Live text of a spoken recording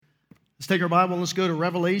Let's take our Bible and let's go to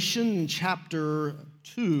Revelation chapter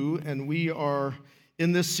 2, and we are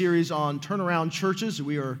in this series on turnaround churches.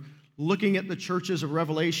 We are looking at the churches of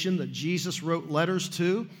Revelation that Jesus wrote letters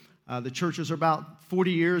to. The churches are about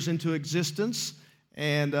 40 years into existence,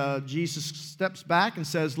 and Jesus steps back and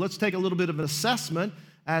says, let's take a little bit of an assessment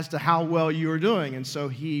as to how well you are doing. And so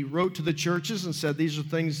he wrote to the churches and said, these are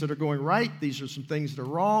things that are going right, these are some things that are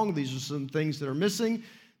wrong, these are some things that are missing,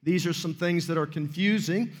 these are some things that are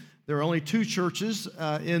confusing. There are only two churches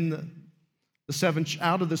out of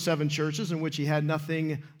the seven churches in which he had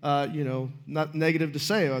nothing, not negative to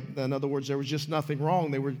say. In other words, there was just nothing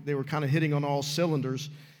wrong. They were kind of hitting on all cylinders.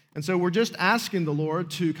 And so we're just asking the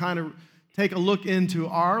Lord to kind of take a look into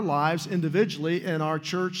our lives individually and our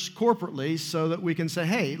church corporately so that we can say,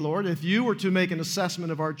 hey, Lord, if you were to make an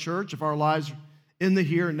assessment of our church, of our lives in the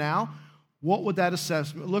here and now, what would that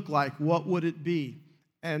assessment look like? What would it be?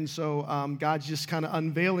 And so God's just kind of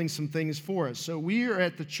unveiling some things for us. So we are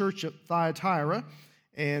at the church at Thyatira,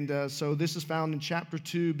 and so this is found in chapter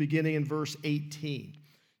 2, beginning in verse 18.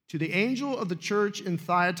 To the angel of the church in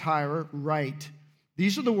Thyatira write,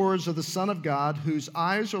 these are the words of the Son of God, whose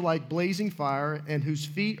eyes are like blazing fire and whose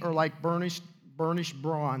feet are like burnished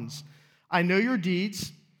bronze. I know your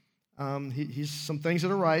deeds. He's some things that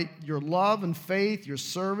are right. Your love and faith, your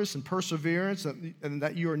service and perseverance, and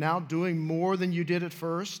that you are now doing more than you did at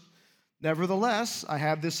first. Nevertheless, I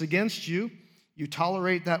have this against you. You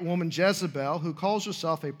tolerate that woman Jezebel, who calls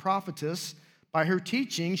herself a prophetess. By her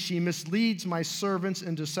teaching, she misleads my servants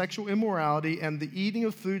into sexual immorality and the eating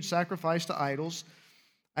of food sacrificed to idols.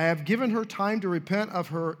 I have given her time to repent of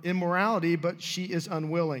her immorality, but she is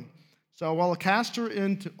unwilling. So I will cast her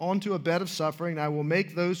onto a bed of suffering, and I will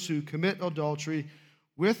make those who commit adultery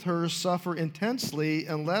with her suffer intensely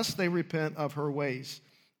unless they repent of her ways.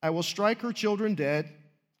 I will strike her children dead.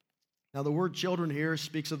 Now the word children here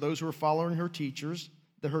speaks of those who are following her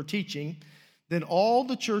teaching. Then all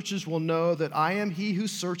the churches will know that I am he who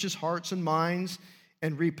searches hearts and minds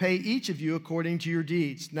and repay each of you according to your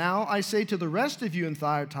deeds. Now I say to the rest of you in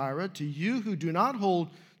Thyatira, to you who do not hold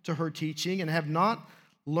to her teaching and have not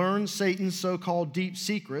learned Satan's so-called deep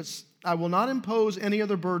secrets, I will not impose any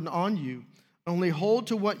other burden on you. Only hold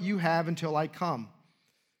to what you have until I come.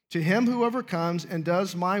 To him who overcomes and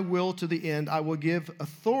does my will to the end, I will give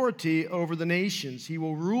authority over the nations. He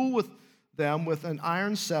will rule with them with an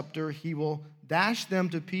iron scepter. He will dash them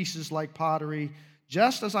to pieces like pottery.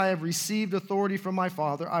 Just as I have received authority from my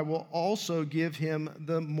Father, I will also give him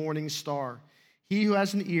the morning star. He who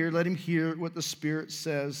has an ear, let him hear what the Spirit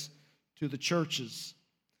says to the churches.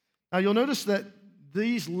 Now, you'll notice that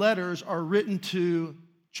these letters are written to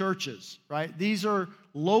churches, right? These are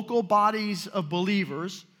local bodies of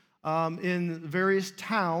believers in various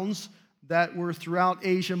towns that were throughout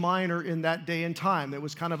Asia Minor in that day and time. It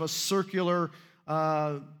was kind of a circular,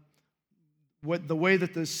 the way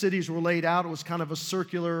that the cities were laid out, it was kind of a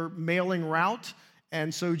circular mailing route.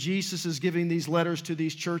 And so Jesus is giving these letters to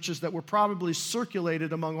these churches that were probably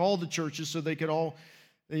circulated among all the churches so they could all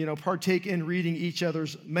partake in reading each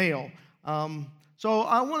other's mail. So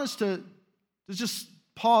I want us to just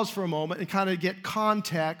pause for a moment and kind of get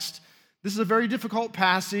context. This is a very difficult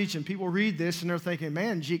passage, and people read this and they're thinking,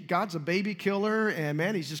 man, God's a baby killer, and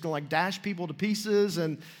man, he's just going to dash people to pieces.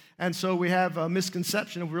 And so we have a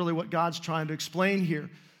misconception of really what God's trying to explain here.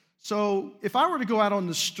 So if I were to go out on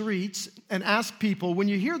the streets and ask people, when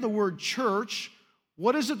you hear the word church,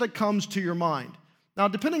 what is it that comes to your mind? Now,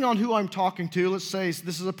 depending on who I'm talking to, let's say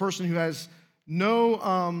this is a person who has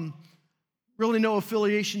really no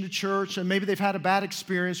affiliation to church, and maybe they've had a bad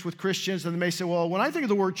experience with Christians, and they may say, well, when I think of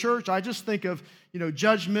the word church, I just think of,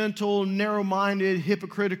 judgmental, narrow-minded,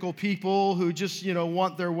 hypocritical people who just,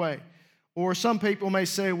 want their way. Or some people may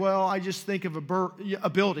say, well, I just think of a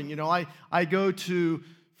building. I go to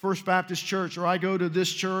First Baptist Church, or I go to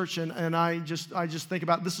this church, and I just think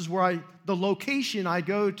about this is where the location I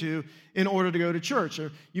go to in order to go to church.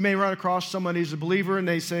 Or you may run across someone who's a believer, and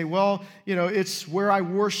they say, well, it's where I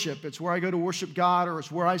worship. It's where I go to worship God, or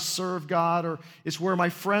it's where I serve God, or it's where my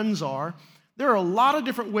friends are. There are a lot of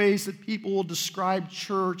different ways that people will describe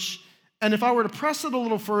church. And if I were to press it a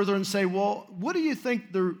little further and say, well, what do you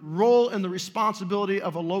think the role and the responsibility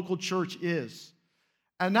of a local church is?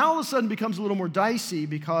 And now all of a sudden becomes a little more dicey,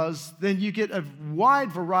 because then you get a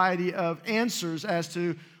wide variety of answers as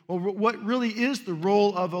to, well, what really is the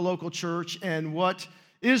role of a local church and what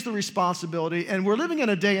is the responsibility. And we're living in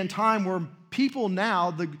a day and time where people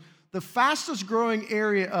now, the fastest growing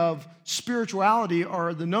area of spirituality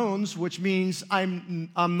are the knowns, which means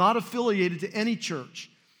I'm not affiliated to any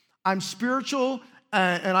church. I'm spiritual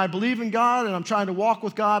and I believe in God and I'm trying to walk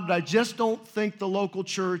with God, but I just don't think the local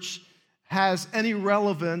church has any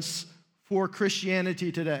relevance for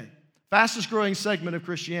Christianity today. Fastest growing segment of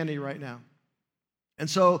Christianity right now. And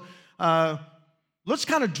so let's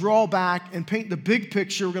kind of draw back and paint the big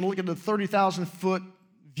picture. We're going to look at the 30,000-foot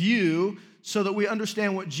view so that we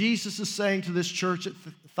understand what Jesus is saying to this church at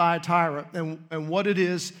Thyatira and what it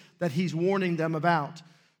is that he's warning them about.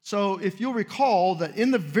 So if you'll recall that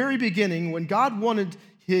in the very beginning, when God wanted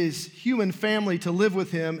his human family to live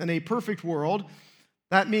with him in a perfect world,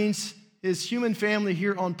 that means his human family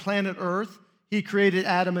here on planet Earth, he created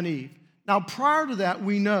Adam and Eve. Now, prior to that,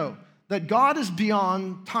 we know that God is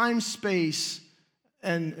beyond time, and space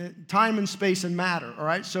and matter, all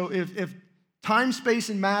right? So if time, space,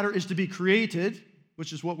 and matter is to be created,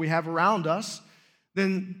 which is what we have around us,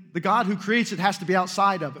 then the God who creates it has to be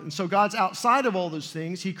outside of it. And so God's outside of all those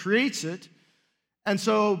things. He creates it. And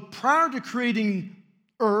so prior to creating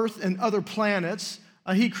Earth and other planets,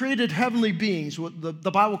 he created heavenly beings, what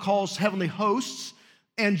the Bible calls heavenly hosts,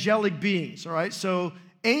 angelic beings, all right? So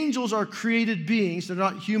angels are created beings. They're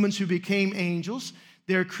not humans who became angels.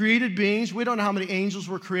 They're created beings. We don't know how many angels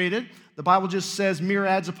were created. The Bible just says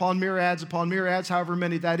myriads upon myriads upon myriads, however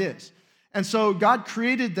many that is. And so God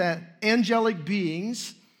created that angelic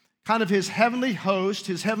beings, kind of his heavenly host,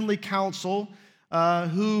 his heavenly council,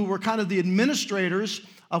 who were kind of the administrators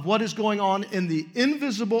of what is going on in the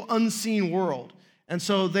invisible, unseen world. And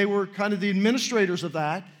so they were kind of the administrators of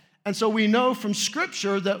that. And so we know from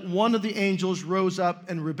Scripture that one of the angels rose up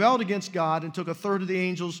and rebelled against God and took a third of the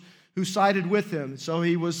angels who sided with him. So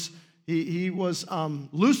he was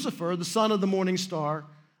Lucifer, the son of the morning star,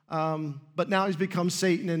 but now he's become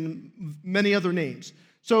Satan and many other names.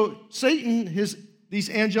 So Satan, these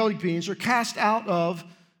angelic beings, are cast out of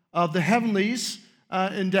the heavenlies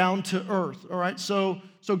and down to earth. All right. So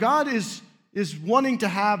God is wanting to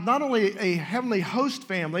have not only a heavenly host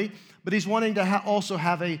family, but he's wanting to also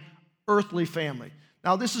have a earthly family.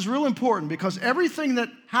 Now, this is real important because everything that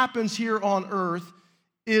happens here on earth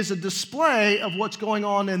is a display of what's going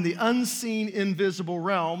on in the unseen, invisible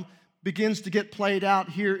realm, begins to get played out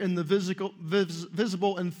here in the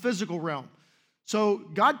visible and physical realm. So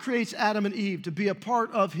God creates Adam and Eve to be a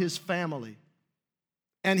part of his family.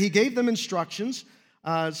 And he gave them instructions.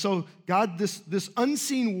 So God, this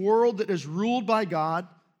unseen world that is ruled by God,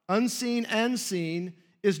 unseen and seen,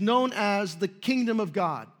 is known as the kingdom of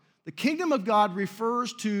God. The kingdom of God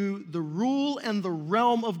refers to the rule and the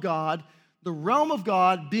realm of God, the realm of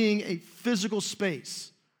God being a physical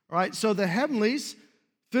space. All right, so the heavenlies,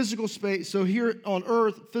 physical space. So here on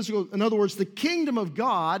earth, physical, in other words, the kingdom of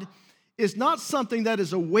God is not something that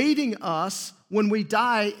is awaiting us when we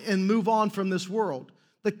die and move on from this world.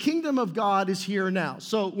 The kingdom of God is here now.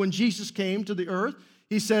 So when Jesus came to the earth,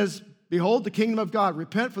 he says, behold, the kingdom of God.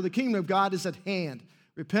 Repent, for the kingdom of God is at hand.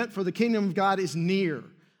 Repent, for the kingdom of God is near.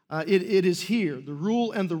 It is here, the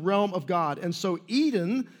rule and the realm of God. And so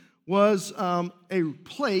Eden was a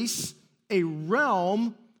place, a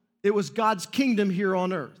realm. It was God's kingdom here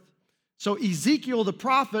on earth. So Ezekiel the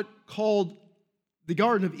prophet called the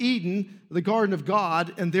Garden of Eden the Garden of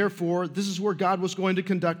God, and therefore this is where God was going to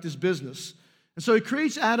conduct his business. And so he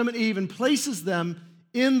creates Adam and Eve and places them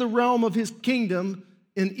in the realm of his kingdom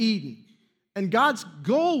in Eden. And God's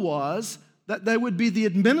goal was that they would be the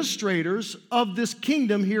administrators of this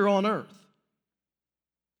kingdom here on earth.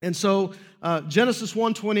 And so Genesis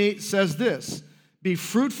 1:28 says this, be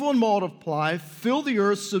fruitful and multiply, fill the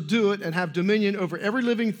earth, subdue it, and have dominion over every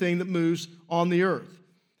living thing that moves on the earth.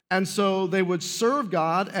 And so they would serve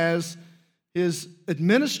God as his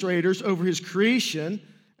administrators over his creation.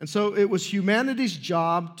 And so it was humanity's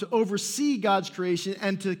job to oversee God's creation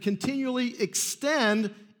and to continually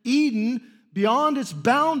extend Eden beyond its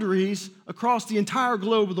boundaries across the entire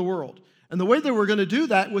globe of the world. And the way they were going to do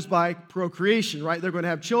that was by procreation, right? They're going to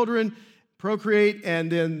have children, procreate,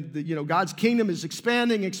 and then God's kingdom is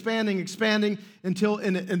expanding until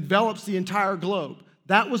it envelops the entire globe.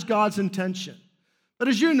 That was God's intention. But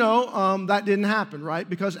as you know, that didn't happen, right?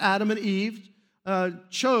 Because Adam and Eve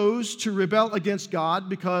chose to rebel against God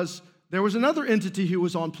because there was another entity who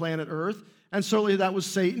was on planet Earth, and certainly that was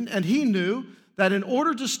Satan, and he knew that in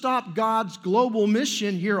order to stop God's global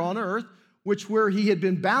mission here on earth, where he had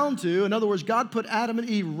been bound to, in other words, God put Adam and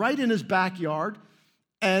Eve right in his backyard,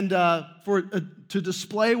 and to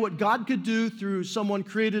display what God could do through someone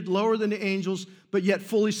created lower than the angels, but yet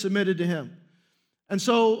fully submitted to him. And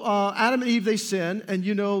so Adam and Eve, they sin, and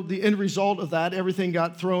the end result of that, everything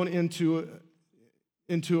got thrown into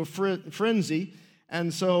a frenzy.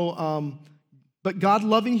 And so, but God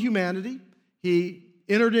loving humanity, he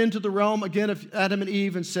entered into the realm again of Adam and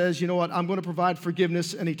Eve and says, you know what, I'm going to provide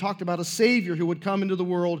forgiveness. And he talked about a Savior who would come into the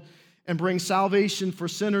world and bring salvation for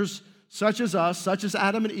sinners such as us, such as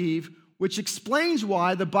Adam and Eve, which explains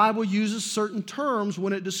why the Bible uses certain terms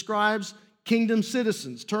when it describes kingdom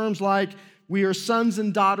citizens. Terms like we are sons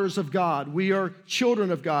and daughters of God. We are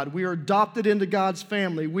children of God. We are adopted into God's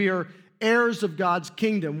family. We are heirs of God's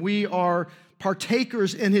kingdom. We are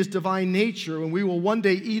partakers in his divine nature, and we will one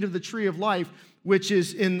day eat of the tree of life, which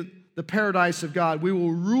is in the paradise of God. We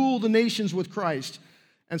will rule the nations with Christ.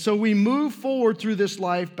 And so we move forward through this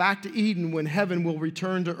life back to Eden when heaven will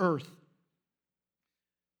return to earth.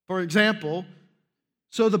 For example,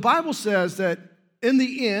 so the Bible says that in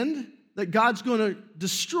the end, that God's going to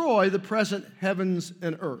destroy the present heavens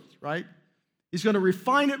and earth, right? He's going to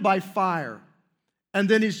refine it by fire. And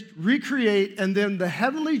then he's recreate, and then the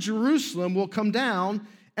heavenly Jerusalem will come down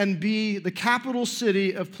and be the capital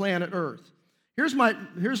city of planet Earth. Here's my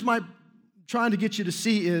trying to get you to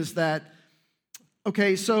see is that,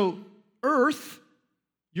 okay, so earth,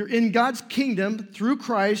 you're in God's kingdom through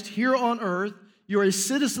Christ here on earth. You're a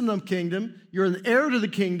citizen of the kingdom. You're an heir to the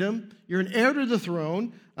kingdom. You're an heir to the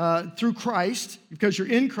throne through Christ because you're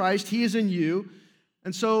in Christ. He is in you.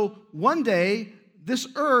 And so one day, this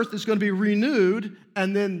earth is going to be renewed,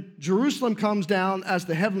 and then Jerusalem comes down as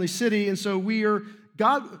the heavenly city. And so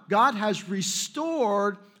God has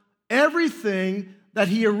restored everything that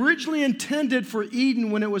he originally intended for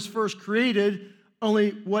Eden when it was first created.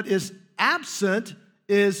 Only what is absent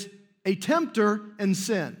is a tempter and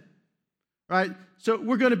sin, right? So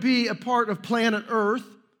we're going to be a part of planet Earth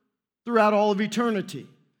throughout all of eternity.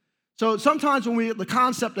 So sometimes when we get the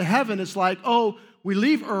concept of heaven, it's like, oh, we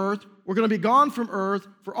leave earth, we're going to be gone from earth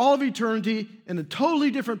for all of eternity in a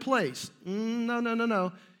totally different place.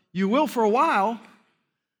 No. You will for a while,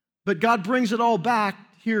 but God brings it all back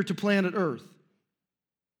here to planet earth.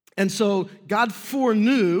 And so God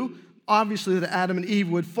foreknew, obviously, that Adam and Eve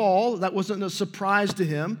would fall. That wasn't a surprise to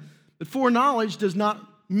him. But foreknowledge does not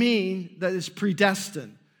mean that it's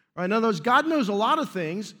predestined. Right? In other words, God knows a lot of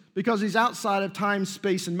things because he's outside of time,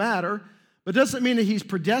 space, and matter, but it doesn't mean that he's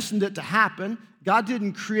predestined it to happen. God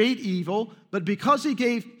didn't create evil, but because he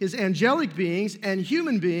gave his angelic beings and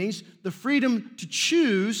human beings the freedom to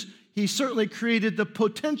choose, he certainly created the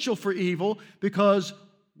potential for evil because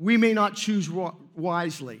we may not choose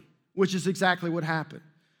wisely, which is exactly what happened.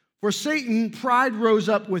 For Satan, pride rose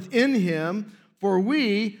up within him. For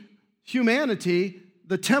we, humanity,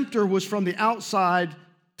 the tempter was from the outside,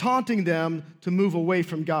 taunting them to move away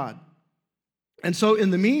from God. And so in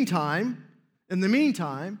the meantime,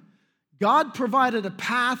 God provided a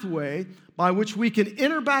pathway by which we can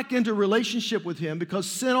enter back into relationship with him because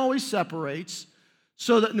sin always separates,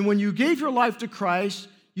 so that when you gave your life to Christ,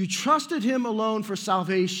 you trusted him alone for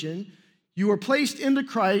salvation, you were placed into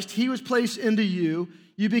Christ, he was placed into you,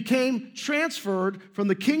 you became transferred from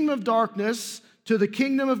the kingdom of darkness to the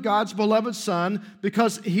kingdom of God's beloved Son,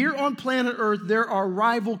 because here on planet Earth there are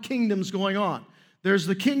rival kingdoms going on. There's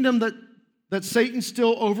the kingdom that Satan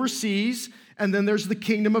still oversees, and then there's the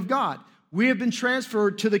kingdom of God. We have been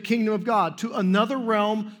transferred to the kingdom of God, to another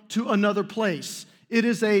realm, to another place. It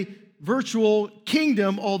is a virtual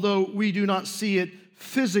kingdom, although we do not see it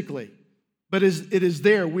physically. But it is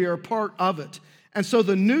there. We are part of it. And so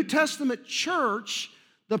the New Testament church,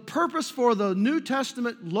 the purpose for the New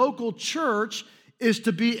Testament local church is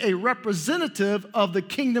to be a representative of the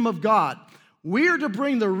kingdom of God. We are to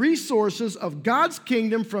bring the resources of God's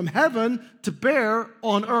kingdom from heaven to bear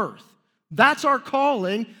on earth. That's our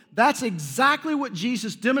calling. That's exactly what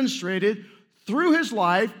Jesus demonstrated through his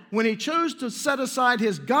life when he chose to set aside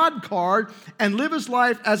his God card and live his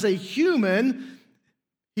life as a human.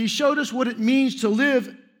 He showed us what it means to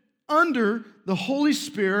live under the Holy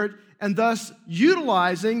Spirit and thus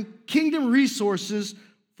utilizing kingdom resources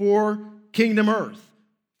for kingdom earth,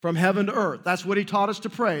 from heaven to earth. That's what he taught us to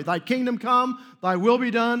pray. Thy kingdom come, thy will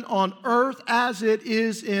be done on earth as it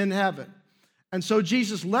is in heaven. And so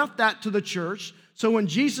Jesus left that to the church. So when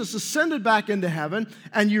Jesus ascended back into heaven,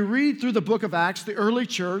 and you read through the book of Acts, the early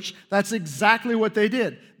church, that's exactly what they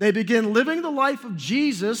did. They began living the life of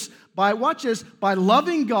Jesus by, watch this, by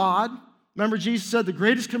loving God. Remember, Jesus said the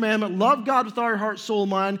greatest commandment, love God with all your heart, soul,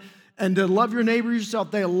 mind, and to love your neighbor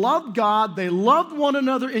yourself. They loved God, they loved one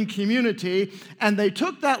another in community, and they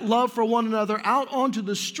took that love for one another out onto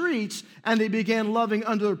the streets, and they began loving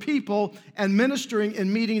other people and ministering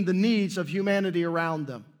and meeting the needs of humanity around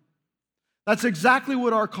them. That's exactly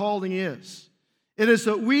what our calling is. It is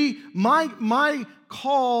that my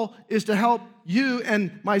call is to help you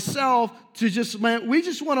and myself to we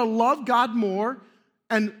just want to love God more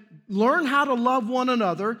and learn how to love one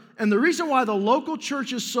another. And the reason why the local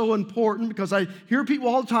church is so important, because I hear people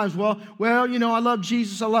all the time, well, I love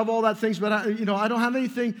Jesus, I love all that things, but I don't have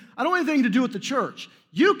anything to do with the church.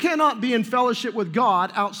 You cannot be in fellowship with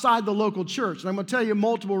God outside the local church. And I'm going to tell you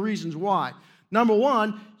multiple reasons why. Number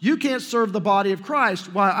one, you can't serve the body of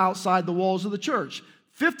Christ while outside the walls of the church.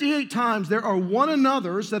 58 times there are one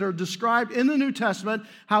another's that are described in the New Testament,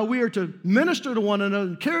 how we are to minister to one another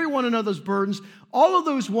and carry one another's burdens. All of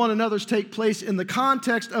those one another's take place in the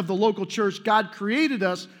context of the local church. God created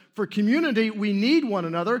us for community. We need one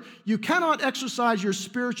another. You cannot exercise your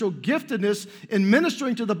spiritual giftedness in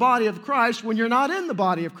ministering to the body of Christ when you're not in the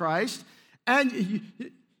body of Christ. And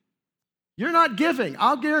you're not giving.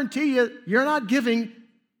 I'll guarantee you, you're not giving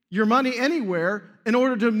your money anywhere in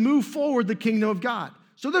order to move forward the kingdom of God.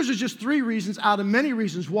 So those are just 3 reasons out of many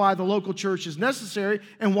reasons why the local church is necessary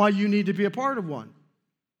and why you need to be a part of one.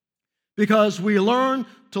 Because we learn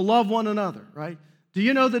to love one another, right? Do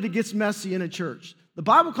you know that it gets messy in a church? The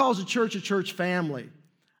Bible calls a church family.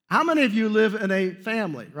 How many of you live in a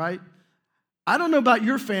family, right? I don't know about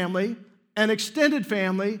your family, an extended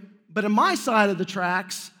family, but in my side of the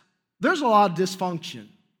tracks, there's a lot of dysfunction,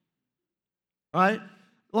 right?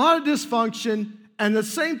 A lot of dysfunction, and the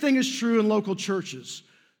same thing is true in local churches.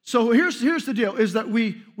 So here's the deal, is that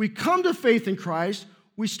we come to faith in Christ,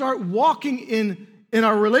 we start walking in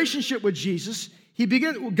our relationship with Jesus.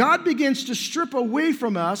 God begins to strip away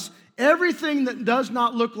from us everything that does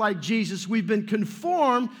not look like Jesus. We're being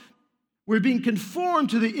conformed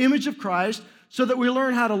to the image of Christ so that we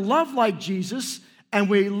learn how to love like Jesus, and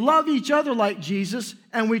we love each other like Jesus,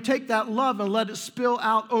 and we take that love and let it spill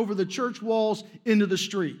out over the church walls into the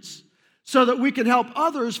streets so that we can help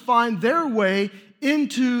others find their way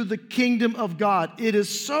into the kingdom of God. It is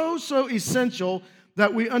so essential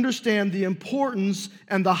that we understand the importance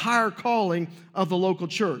and the higher calling of the local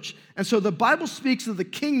church. And so the Bible speaks of the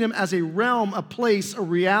kingdom as a realm, a place, a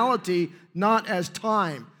reality, not as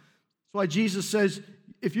time. That's why Jesus says,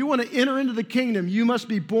 if you want to enter into the kingdom, you must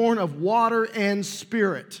be born of water and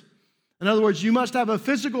spirit. In other words, you must have a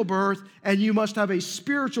physical birth and you must have a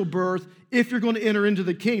spiritual birth if you're going to enter into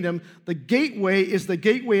the kingdom. The gateway is the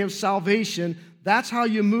gateway of salvation. That's how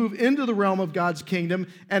you move into the realm of God's kingdom,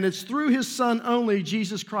 and it's through His Son only,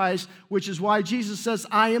 Jesus Christ, which is why Jesus says,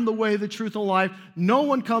 I am the way, the truth, and life. No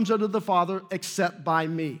one comes unto the Father except by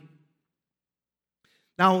me.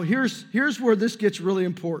 Now, here's where this gets really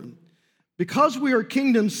important. Because we are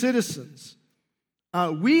kingdom citizens,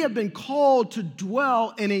 we have been called to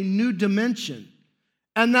dwell in a new dimension,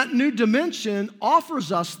 and that new dimension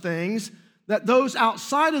offers us things that those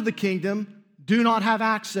outside of the kingdom do not have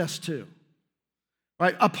access to.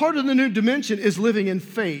 Right? A part of the new dimension is living in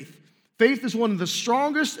faith. Faith is one of the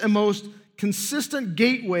strongest and most consistent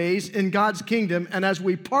gateways in God's kingdom. And as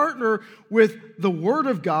we partner with the Word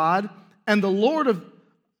of God and the Lord of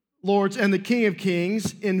Lords and the King of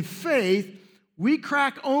Kings in faith, we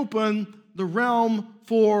crack open the realm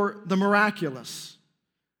for the miraculous.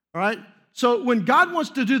 All right? So when God wants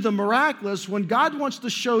to do the miraculous, when God wants to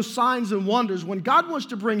show signs and wonders, when God wants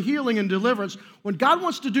to bring healing and deliverance, when God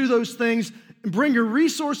wants to do those things and bring your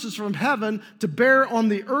resources from heaven to bear on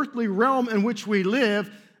the earthly realm in which we live,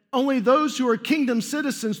 only those who are kingdom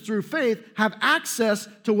citizens through faith have access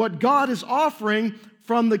to what God is offering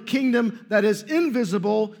from the kingdom that is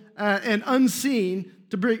invisible and unseen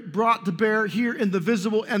to be brought to bear here in the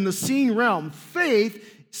visible and the seen realm.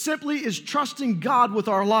 Faith simply is trusting God with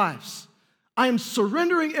our lives. I am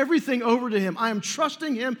surrendering everything over to Him. I am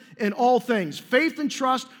trusting Him in all things. Faith and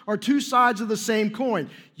trust are 2 sides of the same coin.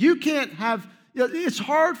 You can't have, it's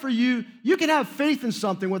hard for you. You can have faith in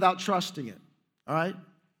something without trusting it, all right?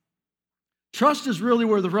 Trust is really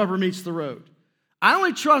where the rubber meets the road. I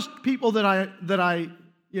only trust people that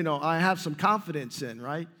I have some confidence in,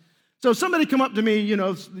 right? So if somebody come up to me,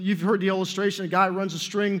 you've heard the illustration, a guy runs a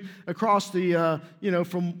string across the,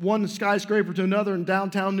 from one skyscraper to another in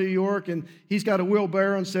downtown New York, and he's got a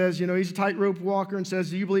wheelbarrow and says, he's a tightrope walker and says,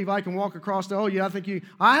 do you believe I can walk across the, oh yeah,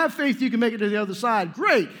 I have faith you can make it to the other side.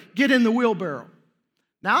 Great, get in the wheelbarrow.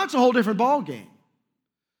 Now it's a whole different ballgame.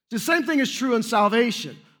 The same thing is true in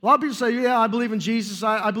salvation. A lot of people say, yeah, I believe in Jesus.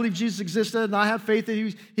 I believe Jesus existed, and I have faith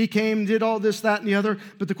that he came and did all this, that, and the other.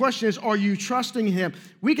 But the question is, are you trusting Him?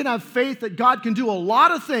 We can have faith that God can do a lot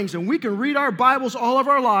of things, and we can read our Bibles all of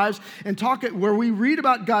our lives and talk it where we read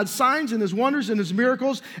about God's signs and His wonders and His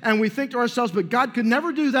miracles, and we think to ourselves, but God could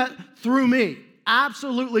never do that through me.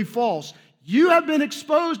 Absolutely false. You have been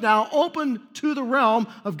exposed now, open to the realm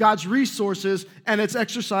of God's resources, and it's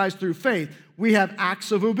exercised through faith. We have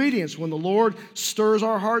acts of obedience. When the Lord stirs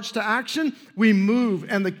our hearts to action, we move,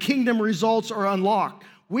 and the kingdom results are unlocked.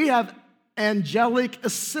 We have angelic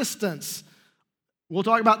assistance. We'll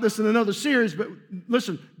talk about this in another series, but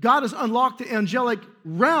listen, God has unlocked the angelic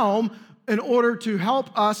realm in order to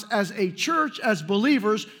help us as a church, as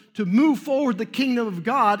believers, to move forward the kingdom of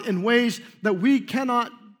God in ways that we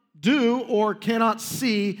cannot do or cannot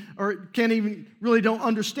see or can't even really don't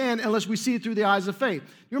understand unless we see it through the eyes of faith.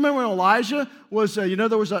 You remember when Elijah was,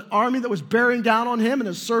 there was an army that was bearing down on him and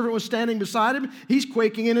his servant was standing beside him. He's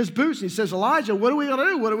quaking in his boots. And he says, Elijah, what are we going to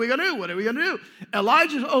do? What are we going to do? What are we going to do?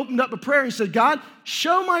 Elijah opened up a prayer and he said, God,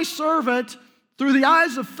 show my servant through the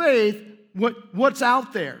eyes of faith what's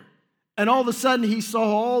out there. And all of a sudden he saw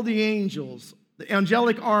all the angels, the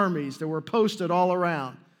angelic armies that were posted all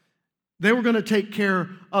around. They were going to take care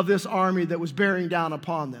of this army that was bearing down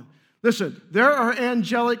upon them. Listen, there are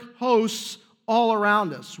angelic hosts all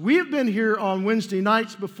around us. We have been here on Wednesday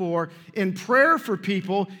nights before in prayer for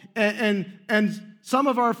people, and some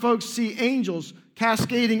of our folks see angels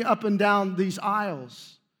cascading up and down these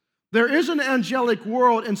aisles. There is an angelic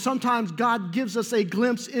world, and sometimes God gives us a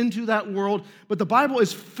glimpse into that world, but the Bible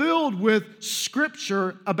is filled with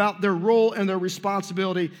scripture about their role and their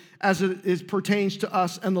responsibility as it pertains to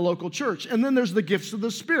us and the local church. And then there's the gifts of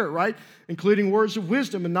the Spirit, right? Including words of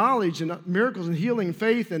wisdom and knowledge and miracles and healing and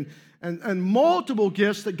faith and multiple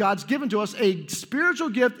gifts that God's given to us. A spiritual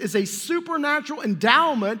gift is a supernatural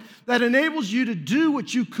endowment that enables you to do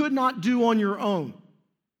what you could not do on your own.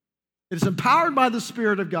 It is empowered by the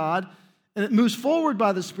Spirit of God, and it moves forward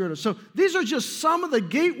by the Spirit. So these are just some of the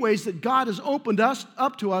gateways that God has opened us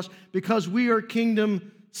up to us because we are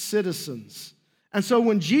kingdom citizens. And so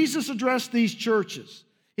when Jesus addressed these churches,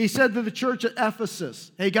 he said to the church at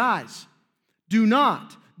Ephesus, hey guys, do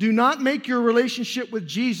not make your relationship with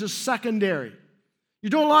Jesus secondary. You're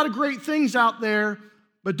doing a lot of great things out there,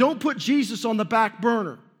 but don't put Jesus on the back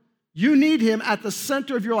burner. You need him at the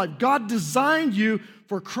center of your life. God designed you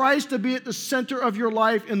for Christ to be at the center of your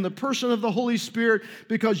life in the person of the Holy Spirit,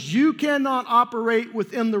 because you cannot operate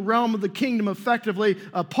within the realm of the kingdom effectively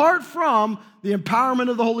apart from the empowerment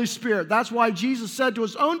of the Holy Spirit. That's why Jesus said to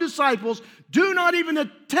his own disciples, do not even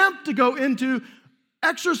attempt to go into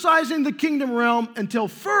exercising the kingdom realm until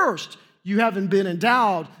first you haven't been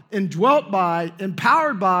endowed, indwelt by,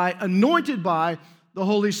 empowered by, anointed by the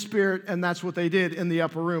Holy Spirit. And that's what they did in the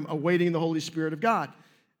upper room, awaiting the Holy Spirit of God.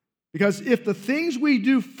 Because if the things we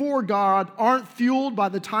do for God aren't fueled by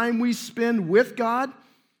the time we spend with God,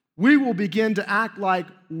 we will begin to act like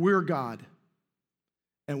we're God.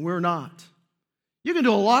 And we're not. You can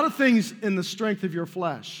do a lot of things in the strength of your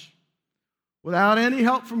flesh without any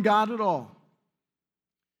help from God at all.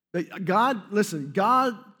 But God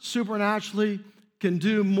supernaturally can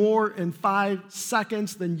do more in 5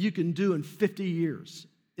 seconds than you can do in 50 years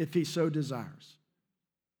if he so desires.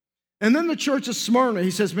 And then the church of Smyrna, he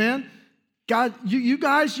says, man, God, you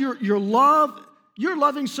guys, you're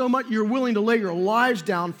loving so much, you're willing to lay your lives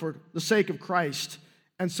down for the sake of Christ.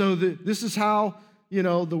 And so this is how,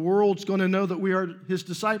 the world's going to know that we are his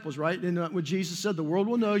disciples, right? And what Jesus said, the world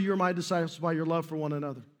will know you're my disciples by your love for one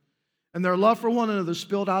another. And their love for one another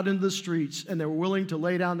spilled out into the streets, and they were willing to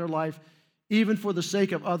lay down their life even for the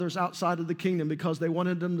sake of others outside of the kingdom, because they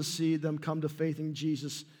wanted them to see them come to faith in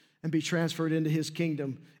Jesus and be transferred into his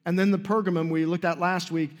kingdom. And then the Pergamum we looked at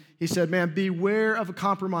last week, he said, man, beware of a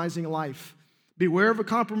compromising life. Beware of a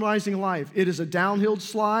compromising life. It is a downhill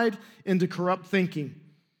slide into corrupt thinking.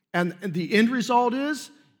 And the end result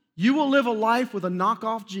is you will live a life with a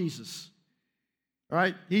knockoff Jesus. All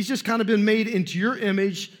right? He's just kind of been made into your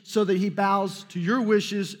image so that he bows to your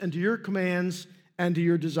wishes and to your commands and to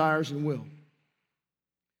your desires and will.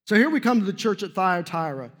 So here we come to the church at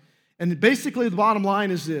Thyatira. And basically the bottom line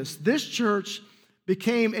is this. This church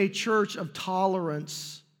became a church of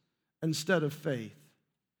tolerance instead of faith.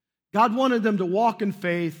 God wanted them to walk in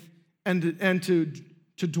faith and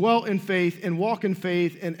to dwell in faith and walk in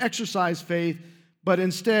faith and exercise faith, but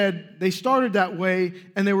instead they started that way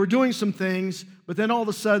and they were doing some things, but then all of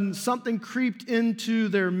a sudden something creeped into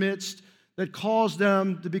their midst that caused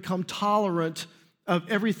them to become tolerant of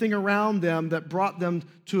everything around them that brought them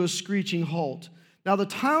to a screeching halt. Now, the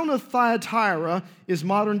town of Thyatira is in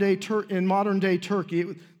modern day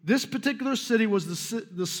Turkey. This particular city was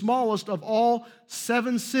the smallest of all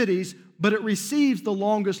 7 cities, but it receives the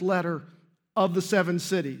longest letter of the 7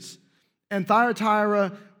 cities. And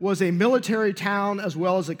Thyatira was a military town as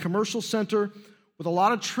well as a commercial center with a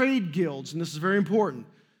lot of trade guilds, and this is very important.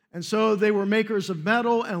 And so they were makers of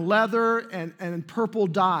metal and leather and purple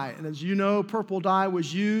dye. And as you know, purple dye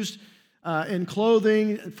was used in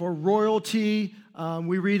clothing for royalty.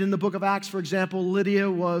 We read in the book of Acts, for example,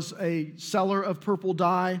 Lydia was a seller of purple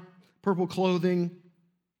dye, purple clothing.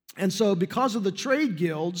 And so because of the trade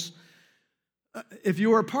guilds, if you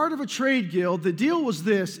were a part of a trade guild, the deal was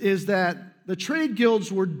this, is that the trade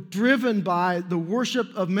guilds were driven by the worship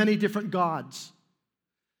of many different gods.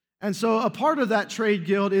 And so a part of that trade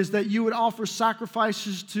guild is that you would offer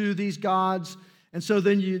sacrifices to these gods. And so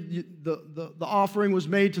then the offering was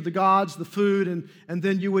made to the gods, the food, and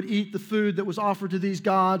then you would eat the food that was offered to these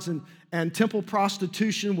gods. And temple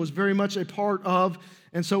prostitution was very much a part of.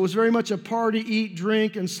 And so it was very much a party, eat,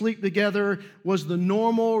 drink, and sleep together was the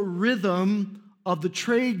normal rhythm of the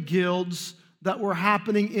trade guilds that were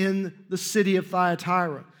happening in the city of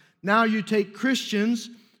Thyatira. Now you take Christians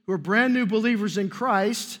who are brand new believers in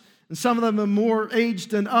Christ, and some of them are more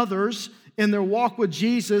aged than others in their walk with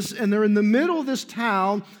Jesus, and they're in the middle of this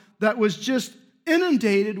town that was just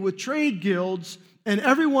inundated with trade guilds, and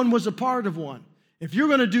everyone was a part of one. If you're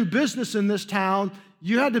going to do business in this town,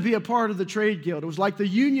 you had to be a part of the trade guild. It was like the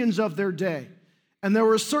unions of their day. And there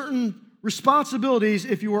were certain responsibilities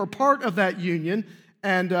if you were a part of that union,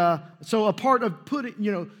 and so a part of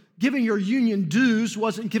giving your union dues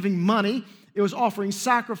wasn't giving money. It was offering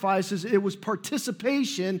sacrifices. It was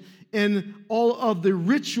participation in all of the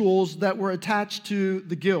rituals that were attached to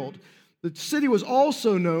the guild. The city was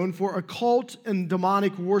also known for occult and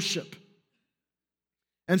demonic worship.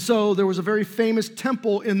 And so there was a very famous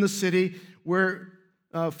temple in the city where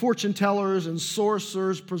fortune tellers and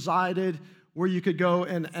sorcerers presided, where you could go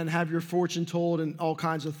and have your fortune told and all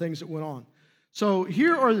kinds of things that went on. So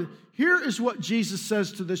here is what Jesus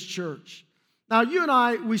says to this church. Now, you and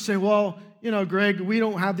I, we say, well, Greg, we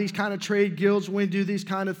don't have these kind of trade guilds when we do these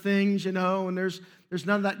kind of things, and there's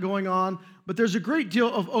none of that going on. But there's a great deal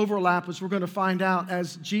of overlap, as we're going to find out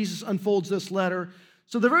as Jesus unfolds this letter.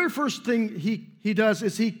 So the very first thing he does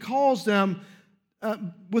is he calls them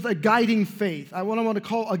with a guiding faith. I want to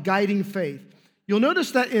call a guiding faith. You'll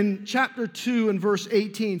notice that in chapter 2 and verse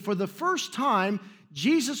 18, for the first time,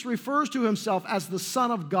 Jesus refers to himself as the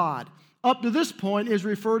Son of God. Up to this point, he has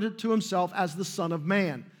referred to himself as the Son of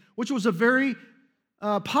Man, which was a very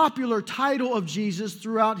popular title of Jesus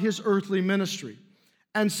throughout his earthly ministry.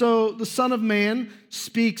 And so the Son of Man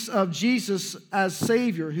speaks of Jesus as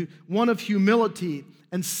Savior, one of humility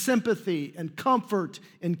and sympathy and comfort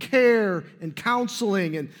and care and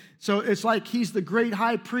counseling. And so it's like he's the great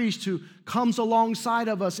high priest who comes alongside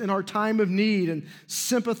of us in our time of need and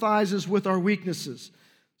sympathizes with our weaknesses.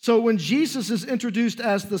 So when Jesus is introduced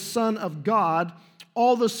as the Son of God,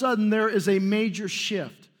 all of a sudden there is a major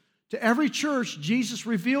shift. To every church, Jesus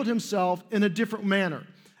revealed himself in a different manner.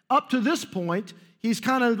 Up to this point, he's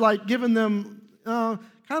kind of like given them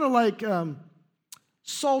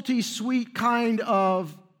salty, sweet kind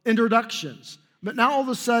of introductions. But now all of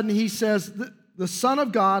a sudden he says the Son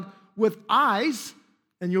of God with eyes,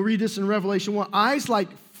 and you'll read this in Revelation 1, eyes like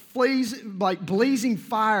blazing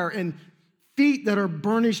fire and feet that are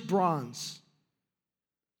burnished bronze.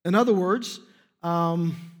 In other words,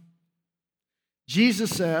 Jesus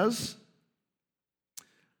says,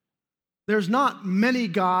 there's not many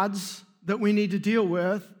gods that we need to deal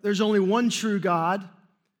with. There's only one true God,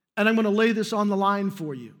 and I'm going to lay this on the line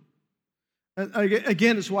for you.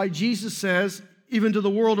 Again, it's why Jesus says, even to the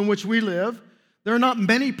world in which we live, there are not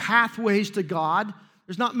many pathways to God.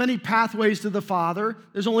 There's not many pathways to the Father.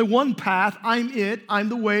 There's only one path. I'm it. I'm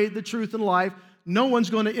the way, the truth, and life. No one's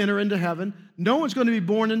going to enter into heaven. No one's going to be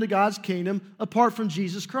born into God's kingdom apart from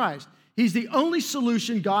Jesus Christ. He's the only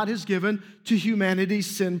solution God has given to humanity's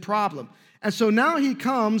sin problem. And so now he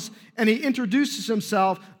comes and he introduces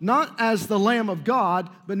himself not as the Lamb of God,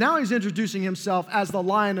 but now he's introducing himself as the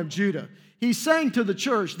Lion of Judah. He's saying to the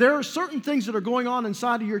church, there are certain things that are going on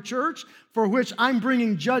inside of your church for which I'm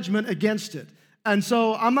bringing judgment against it. And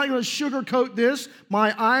so I'm not going to sugarcoat this.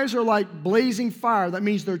 My eyes are like blazing fire. That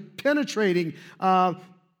means they're penetrating.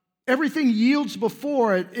 Everything yields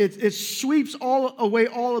before it. It sweeps away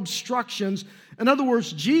all obstructions. In other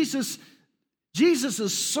words, Jesus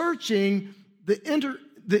is searching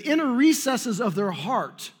the inner recesses of their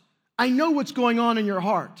heart. I know what's going on in your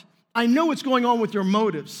heart. I know what's going on with your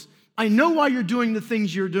motives. I know why you're doing the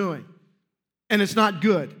things you're doing. And it's not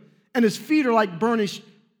good. And his feet are like burnished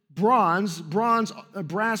bronze.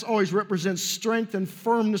 Brass always represents strength and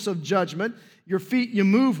firmness of judgment. Your feet you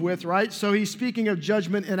move with, right? So he's speaking of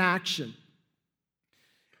judgment in action.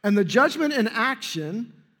 And the judgment in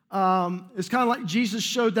action is kind of like Jesus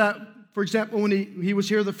showed that, for example, when he was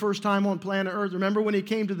here the first time on planet Earth. Remember when he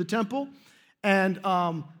came to the temple? And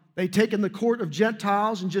they'd taken the court of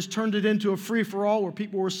Gentiles and just turned it into a free-for-all where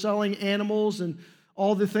people were selling animals and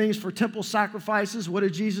all the things for temple sacrifices. What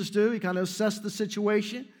did Jesus do? He kind of assessed the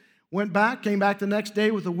situation, went back, came back the next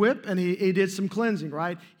day with a whip, and he did some cleansing,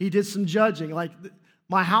 right? He did some judging. Like,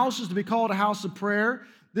 my house is to be called a house of prayer.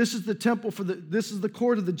 This is the temple this is the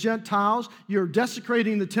court of the Gentiles. You're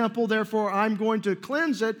desecrating the temple, therefore I'm going to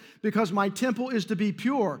cleanse it because my temple is to be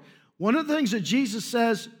pure. One of the things that Jesus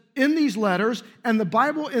says in these letters, and the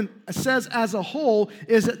Bible says as a whole,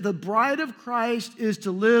 is that the bride of Christ is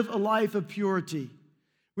to live a life of purity.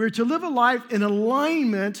 We're to live a life in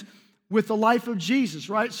alignment with the life of Jesus,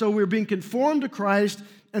 right? So we're being conformed to Christ.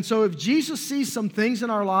 And so if Jesus sees some things in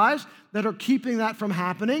our lives that are keeping that from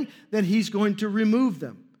happening, then he's going to remove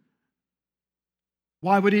them.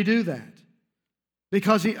 Why would he do that?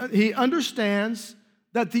 Because he understands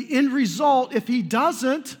that the end result, if he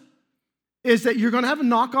doesn't, is that you're going to have a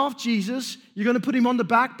knockoff Jesus, you're going to put him on the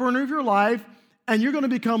back burner of your life, and you're going to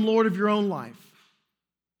become Lord of your own life,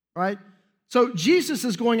 right? So Jesus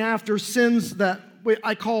is going after sins that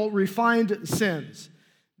I call refined sins.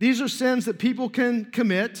 These are sins that people can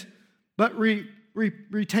commit, but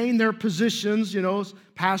retain their positions, as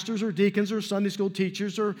pastors or deacons or Sunday school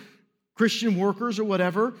teachers or Christian workers or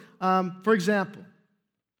whatever. For example,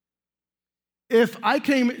 if I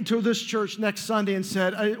came to this church next Sunday and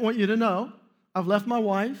said, I want you to know, I've left my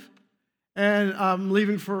wife and I'm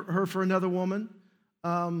leaving her for another woman,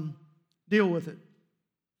 deal with it,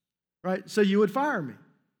 right? So you would fire me,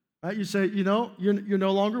 right? You say, you're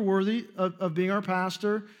no longer worthy of being our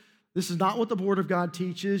pastor. This is not what the Word of God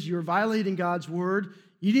teaches. You're violating God's Word.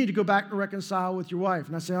 You need to go back and reconcile with your wife.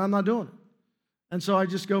 And I say, I'm not doing it. And so I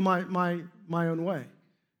just go my own way.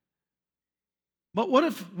 But what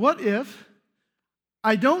if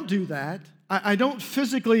I don't do that? I don't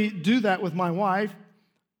physically do that with my wife,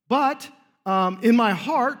 but in my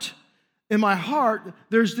heart,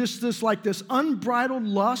 there's this unbridled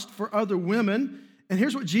lust for other women. And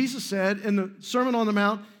here's what Jesus said in the Sermon on the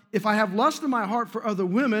Mount: if I have lust in my heart for other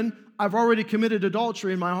women, I've already committed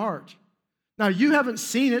adultery in my heart. Now, you haven't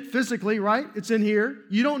seen it physically, right? It's in here.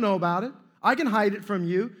 You don't know about it. I can hide it from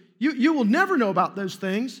you. You will never know about those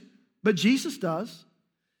things, but Jesus does.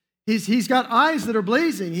 He's got eyes that are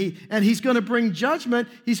blazing, and he's going to bring judgment.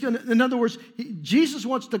 In other words, Jesus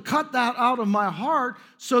wants to cut that out of my heart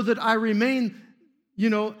so that I remain,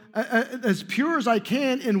 as pure as I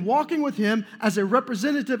can in walking with him as a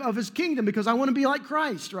representative of his kingdom, because I want to be like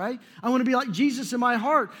Christ, right? I want to be like Jesus in my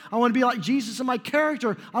heart. I want to be like Jesus in my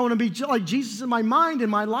character. I want to be like Jesus in my mind, in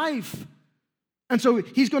my life. And so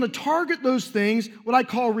he's going to target those things, what I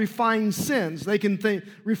call refined sins.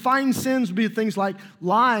 Refined sins would be things like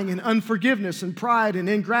lying and unforgiveness and pride and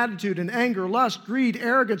ingratitude and anger, lust, greed,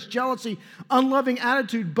 arrogance, jealousy, unloving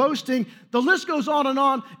attitude, boasting. The list goes on,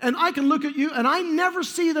 and I can look at you and I never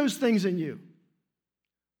see those things in you.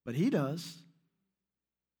 But he does.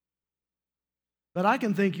 But I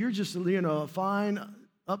can think you're just a fine,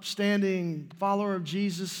 upstanding follower of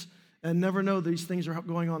Jesus and never know these things are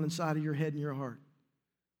going on inside of your head and your heart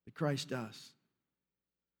that Christ does.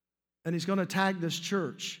 And he's going to attack this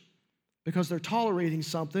church because they're tolerating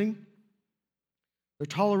something. They're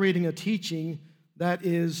tolerating a teaching that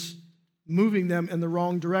is moving them in the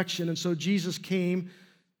wrong direction. And so Jesus came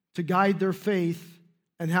to guide their faith.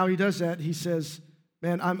 And how he does that, he says,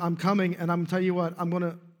 man, I'm coming, and I'm going to tell you what, I'm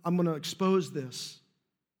going to expose this.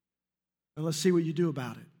 And let's see what you do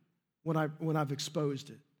about it when I've exposed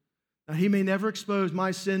it. Now, he may never expose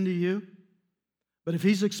my sin to you, but if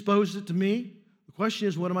he's exposed it to me, the question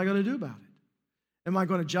is, what am I going to do about it? Am I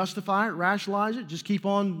going to justify it, rationalize it, just keep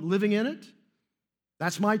on living in it?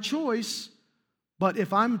 That's my choice. But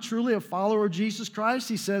if I'm truly a follower of Jesus Christ,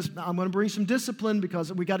 he says, I'm going to bring some discipline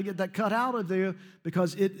because we got to get that cut out of there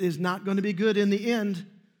because it is not going to be good in the end.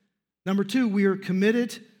 Number two, we are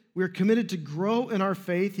committed to grow in our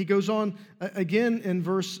faith. He goes on again in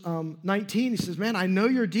verse 19. He says, man, I know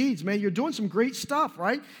your deeds. Man, you're doing some great stuff,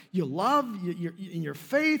 right? You love in your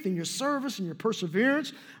faith and your service and your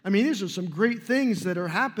perseverance. I mean, these are some great things that are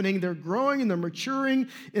happening. They're growing and they're maturing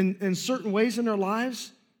in certain ways in their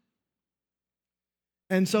lives.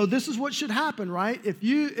 And so this is what should happen, right? If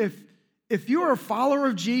you're a follower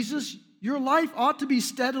of Jesus, your life ought to be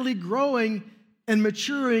steadily growing and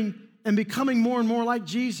maturing and becoming more and more like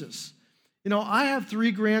Jesus. I have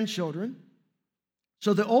 3 grandchildren.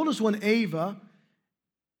 So the oldest one, Ava,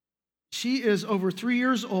 she is over 3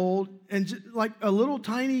 years old and like a little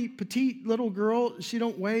tiny, petite little girl. She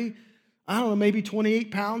don't weigh, maybe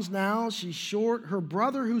 28 pounds now. She's short. Her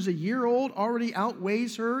brother, who's a year old, already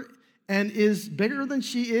outweighs her and is bigger than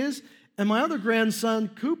she is. And my other grandson,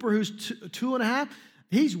 Cooper, who's 2.5,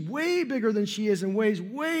 he's way bigger than she is and weighs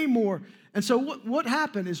way more. And so what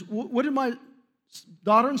happened is, what did my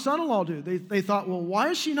daughter and son-in-law do? They thought, well, why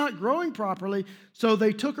is she not growing properly? So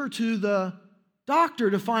they took her to the doctor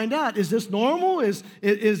to find out, is this normal? Is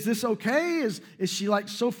this okay? Is she like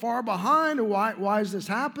so far behind, or why is this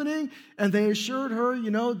happening? And they assured her,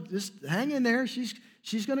 just hang in there.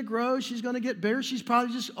 She's going to grow. She's going to get bigger. She's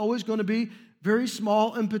probably just always going to be very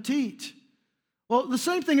small and petite. Well, the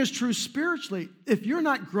same thing is true spiritually. If you're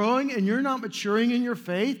not growing and you're not maturing in your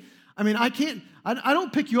faith, I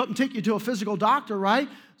don't pick you up and take you to a physical doctor, right?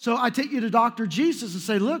 So I take you to Dr. Jesus and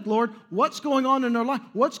say, look, Lord, what's going on in their life?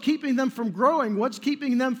 What's keeping them from growing? What's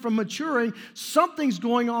keeping them from maturing? Something's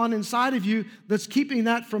going on inside of you that's keeping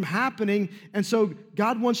that from happening. And so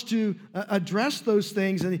God wants to address those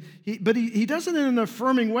things. But he does it in an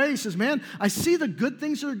affirming way. He says, man, I see the good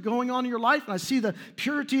things that are going on in your life, and I see the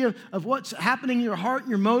purity of what's happening in your heart and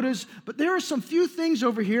your motives. But there are some few things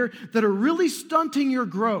over here that are really stunting your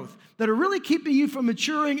growth, that are really keeping you from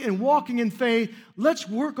maturing and walking in faith. Let's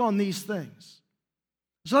work on these things.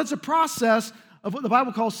 So that's a process of what the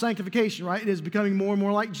Bible calls sanctification, right? It is becoming more and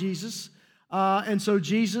more like Jesus. And so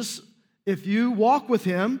Jesus, if you walk with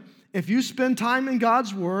him, if you spend time in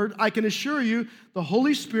God's word, I can assure you the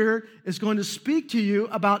Holy Spirit is going to speak to you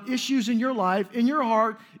about issues in your life, in your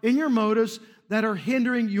heart, in your motives that are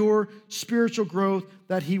hindering your spiritual growth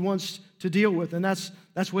that he wants to deal with. And that's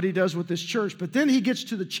what he does with this church. But then he gets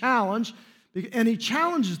to the challenge, and he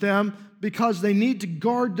challenges them because they need to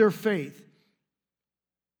guard their faith.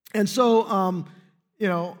 And so,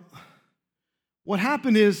 what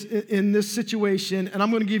happened is in this situation, and I'm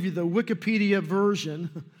going to give you the Wikipedia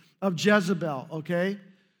version of Jezebel, okay?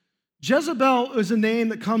 Jezebel is a name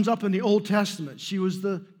that comes up in the Old Testament. She was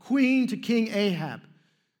the queen to King Ahab.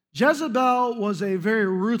 Jezebel was a very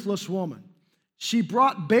ruthless woman. She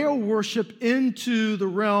brought Baal worship into the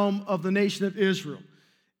realm of the nation of Israel.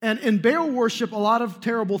 And in Baal worship, a lot of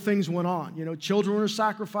terrible things went on. Children were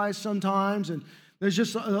sacrificed sometimes, and there's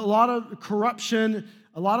just a lot of corruption,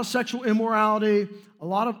 a lot of sexual immorality, a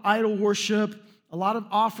lot of idol worship, a lot of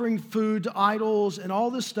offering food to idols, and all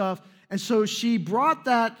this stuff. And so she brought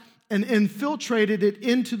that and infiltrated it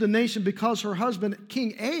into the nation because her husband,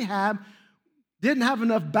 King Ahab, didn't have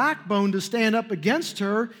enough backbone to stand up against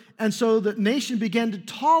her, and so the nation began to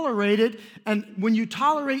tolerate it. And when you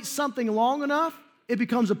tolerate something long enough, it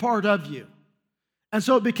becomes a part of you. And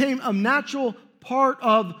so it became a natural part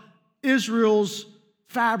of Israel's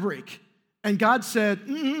fabric. And God said,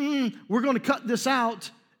 we're going to cut this out,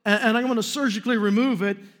 and I'm going to surgically remove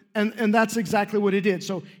it. And that's exactly what he did.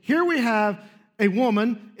 So here we have a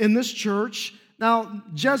woman in this church. Now,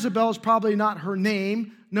 Jezebel is probably not her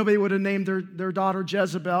name. Nobody would have named their daughter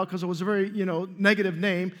Jezebel because it was a very, negative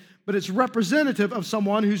name. But it's representative of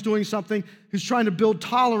someone who's doing something, who's trying to build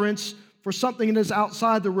tolerance for something that is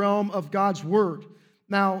outside the realm of God's word.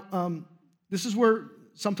 Now, this is where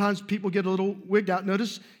sometimes people get a little wigged out.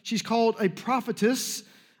 Notice she's called a prophetess.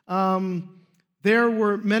 There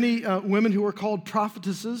were many women who were called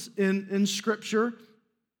prophetesses in Scripture.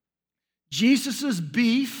 Jesus'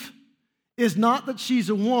 beef is not that she's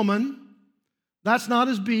a woman. That's not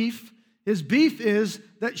his beef. His beef is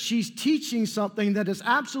that she's teaching something that is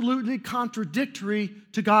absolutely contradictory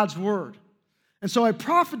to God's word. And so a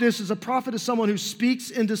prophetess is someone who speaks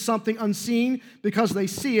into something unseen because they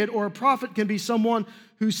see it, or a prophet can be someone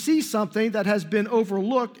who sees something that has been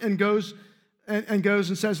overlooked and goes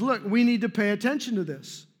and says, look, we need to pay attention to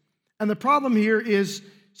this. And the problem here is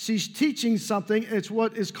she's teaching something. It's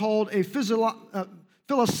what is called a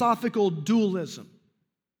philosophical dualism.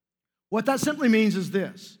 What that simply means is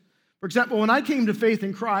this. For example, when I came to faith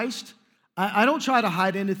in Christ, I don't try to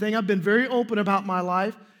hide anything. I've been very open about my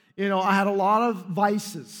life. I had a lot of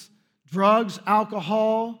vices, drugs,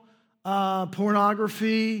 alcohol,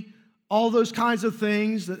 pornography, all those kinds of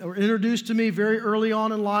things that were introduced to me very early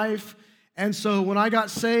on in life. And so when I got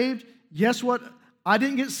saved, guess what? I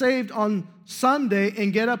didn't get saved on Sunday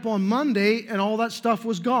and get up on Monday and all that stuff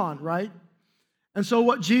was gone, right? And so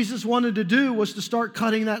what Jesus wanted to do was to start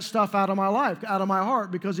cutting that stuff out of my life, out of my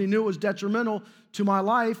heart, because he knew it was detrimental to my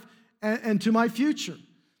life and to my future.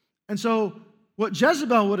 And so what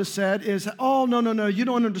Jezebel would have said is, oh, no, you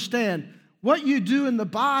don't understand. What you do in the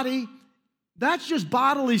body, that's just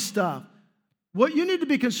bodily stuff. What you need to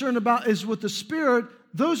be concerned about is with the spirit.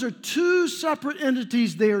 Those are two separate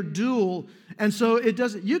entities. They are dual. And so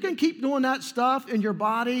you can keep doing that stuff in your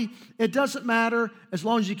body. It doesn't matter as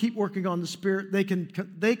long as you keep working on the spirit. They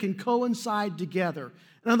can coincide together.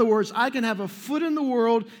 In other words, I can have a foot in the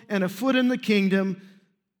world and a foot in the kingdom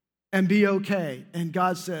and be okay. And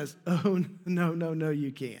God says, oh, no,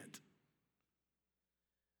 you can't.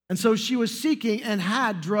 And so she was seeking and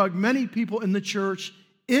had drugged many people in the church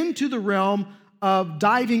into the realm of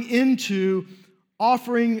diving into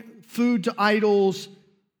offering food to idols,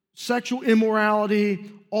 sexual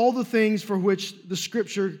immorality, all the things for which the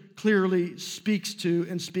Scripture clearly speaks to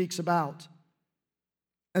and speaks about.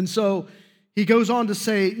 And so he goes on to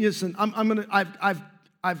say, listen,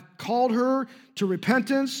 I've called her to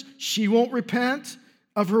repentance. She won't repent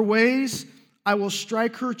of her ways. I will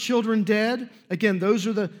strike her children dead. Again, those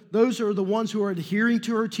are the ones who are adhering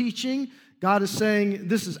to her teaching. God is saying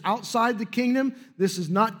this is outside the kingdom. This is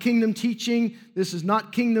not kingdom teaching. This is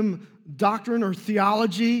not kingdom doctrine or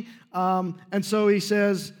theology. And so he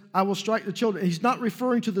says, I will strike the children. He's not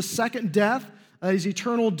referring to the second death, his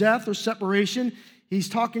eternal death or separation. He's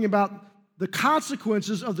talking about the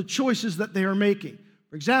consequences of the choices that they are making.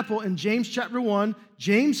 For example, in James chapter 1,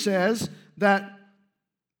 James says that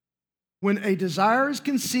when a desire is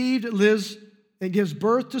conceived, it gives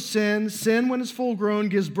birth to sin. Sin, when it's full grown,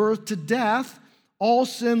 gives birth to death. All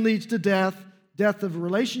sin leads to death. Death of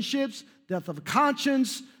relationships, death of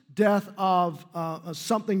conscience, death of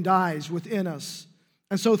something dies within us.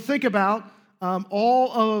 And so think about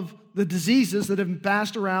all of the diseases that have been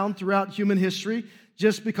passed around throughout human history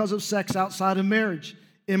just because of sex outside of marriage.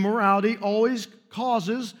 Immorality always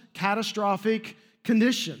causes catastrophic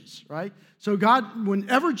conditions, right? So God,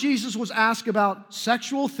 whenever Jesus was asked about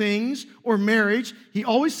sexual things or marriage, he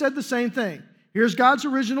always said the same thing. Here's God's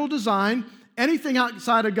original design. Anything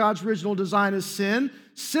outside of God's original design is sin.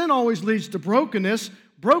 Sin always leads to brokenness.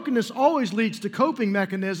 Brokenness always leads to coping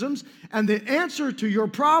mechanisms, and the answer to your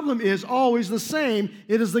problem is always the same.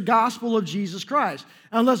 It is the gospel of Jesus Christ.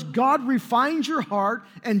 Unless God refines your heart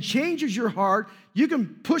and changes your heart, you can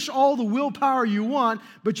push all the willpower you want,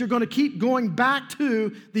 but you're going to keep going back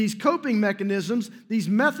to these coping mechanisms, these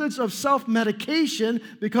methods of self-medication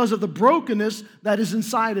because of the brokenness that is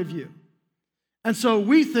inside of you. And so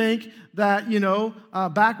we think that,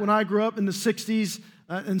 back when I grew up in the 60s,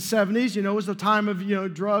 and 70s, was the time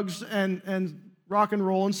of, drugs and rock and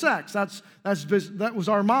roll and sex. That was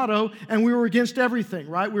our motto, and we were against everything,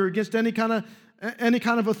 right? We were against any kind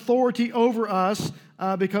of authority over us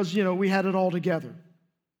because, we had it all together.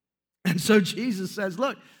 And so Jesus says,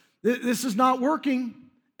 look, this is not working,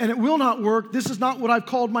 and it will not work. This is not what I've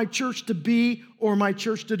called my church to be or my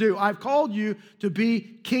church to do. I've called you to be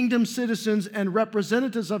kingdom citizens and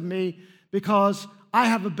representatives of me because I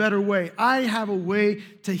have a better way. I have a way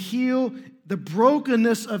to heal the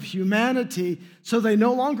brokenness of humanity so they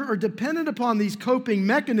no longer are dependent upon these coping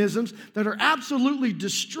mechanisms that are absolutely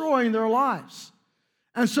destroying their lives.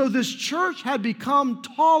 And so this church had become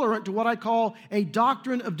tolerant to what I call a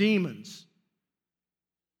doctrine of demons.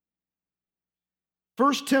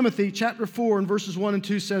 1 Timothy chapter 4 and verses 1 and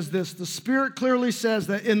 2 says this, the Spirit clearly says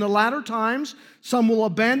that in the latter times, some will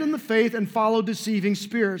abandon the faith and follow deceiving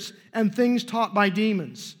spirits and things taught by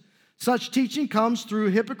demons. Such teaching comes through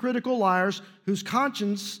hypocritical liars whose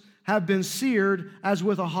conscience have been seared as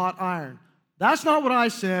with a hot iron. That's not what I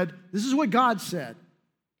said. This is what God said.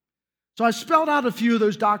 So I spelled out a few of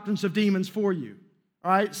those doctrines of demons for you. All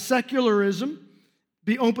right, secularism,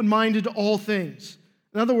 be open-minded to all things.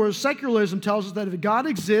 In other words, secularism tells us that if God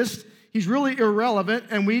exists, he's really irrelevant,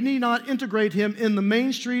 and we need not integrate him in the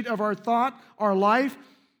main street of our thought, our life,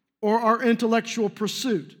 or our intellectual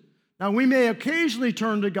pursuit. Now, we may occasionally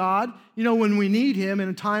turn to God, when we need him in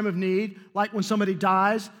a time of need, like when somebody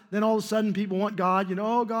dies, then all of a sudden people want God,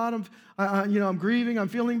 oh, God, I'm grieving, I'm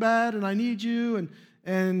feeling bad, and I need you,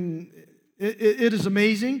 and it is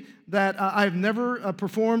amazing that I've never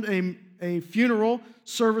performed a funeral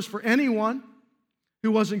service for anyone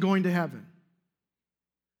who wasn't going to heaven.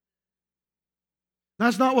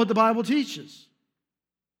 That's not what the Bible teaches.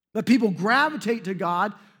 That people gravitate to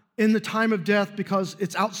God in the time of death because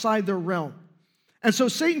it's outside their realm. And so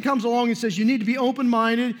Satan comes along and says, you need to be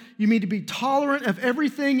open-minded, you need to be tolerant of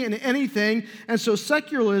everything and anything. And so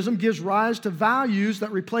secularism gives rise to values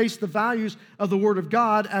that replace the values of the Word of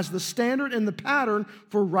God as the standard and the pattern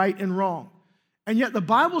for right and wrong. And yet the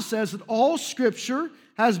Bible says that all Scripture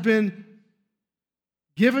has been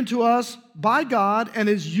given to us by God and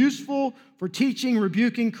is useful for teaching,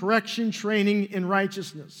 rebuking, correction, training in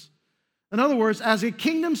righteousness. In other words, as a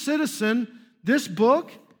kingdom citizen, this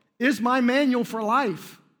book is my manual for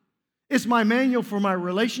life. It's my manual for my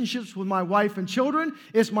relationships with my wife and children.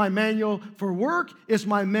 It's my manual for work. It's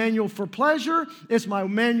my manual for pleasure. It's my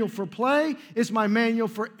manual for play. It's my manual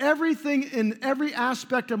for everything in every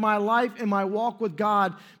aspect of my life and my walk with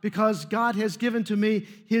God because God has given to me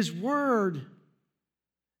His Word.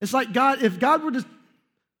 It's like God, if God were to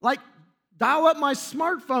dial up my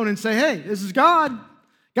smartphone and say, hey, this is God,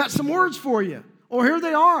 got some words for you. Oh, here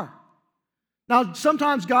they are. Now,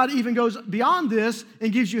 sometimes God even goes beyond this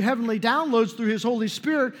and gives you heavenly downloads through His Holy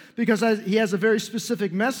Spirit because He has a very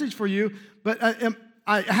specific message for you. But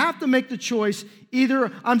I have to make the choice.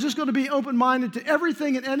 Either I'm just going to be open-minded to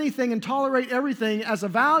everything and anything and tolerate everything as a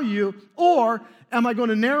value, or am I going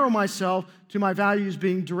to narrow myself to my values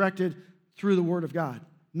being directed through the Word of God?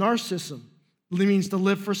 Narcissism means to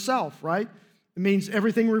live for self, right? It means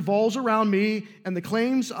everything revolves around me and the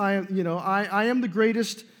claims I am the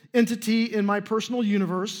greatest entity in my personal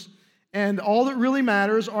universe, and all that really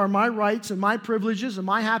matters are my rights and my privileges and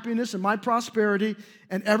my happiness and my prosperity,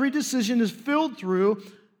 and every decision is filtered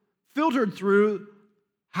through,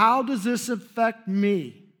 how does this affect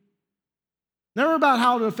me? Never about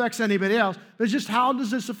how it affects anybody else, but just how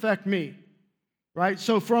does this affect me? Right?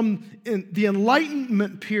 So from the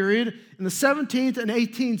Enlightenment period in the 17th and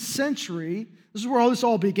 18th century, this is where all this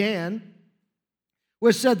all began,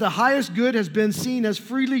 which said the highest good has been seen as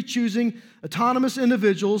freely choosing autonomous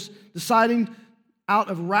individuals deciding out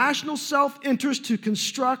of rational self-interest to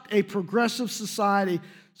construct a progressive society.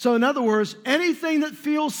 So in other words, anything that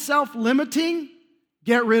feels self-limiting,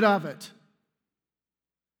 get rid of it.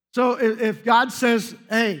 So if God says,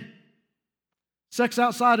 hey, sex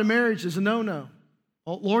outside of marriage is a no-no.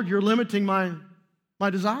 Oh, Lord, you're limiting my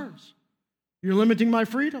desires. You're limiting my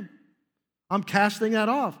freedom. I'm casting that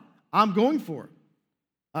off. I'm going for it.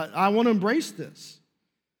 I want to embrace this.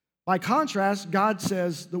 By contrast, God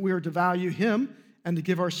says that we are to value Him and to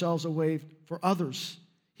give ourselves away for others.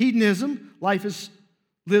 Hedonism, life is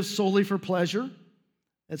lived solely for pleasure.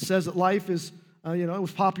 It says that life is, it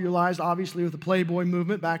was popularized obviously with the Playboy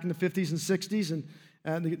movement back in the 50s and 60s,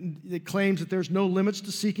 and it claims that there's no limits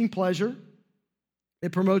to seeking pleasure.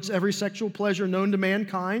 It promotes every sexual pleasure known to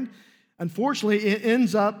mankind. Unfortunately, it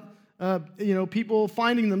ends up, people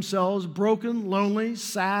finding themselves broken, lonely,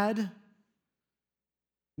 sad,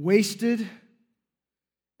 wasted.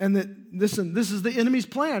 And this is the enemy's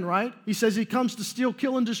plan, right? He says he comes to steal,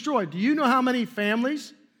 kill, and destroy. Do you know how many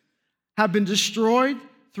families have been destroyed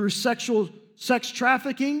through sex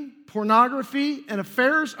trafficking, pornography, and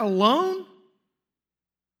affairs alone?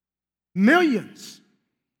 Millions.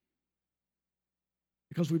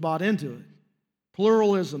 Because we bought into it.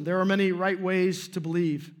 Pluralism. There are many right ways to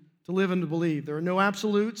believe, to live and to believe. There are no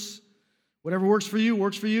absolutes. Whatever works for you,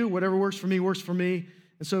 works for you. Whatever works for me, works for me.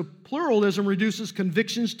 And so pluralism reduces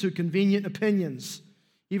convictions to convenient opinions.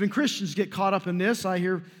 Even Christians get caught up in this. I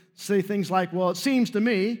hear say things like, well, it seems to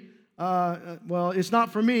me, it's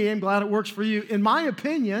not for me. I'm glad it works for you. In my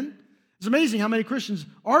opinion, it's amazing how many Christians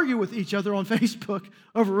argue with each other on Facebook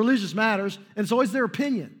over religious matters, and it's always their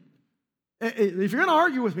opinion. If you're going to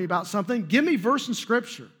argue with me about something, give me verse in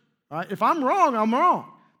Scripture. All right? If I'm wrong, I'm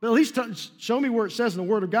wrong. But at least show me where it says in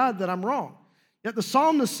the Word of God that I'm wrong. Yet the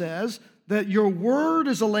psalmist says that your word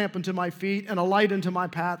is a lamp unto my feet and a light unto my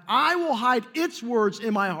path. I will hide its words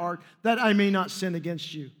in my heart that I may not sin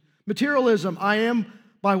against you. Materialism, I am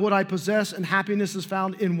by what I possess, and happiness is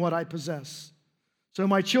found in what I possess. So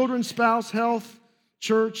my children, spouse, health,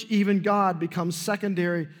 church, even God becomes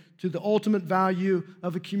secondary to the ultimate value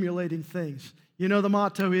of accumulating things. You know, the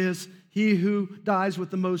motto is, he who dies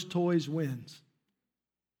with the most toys wins.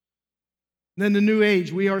 Then the new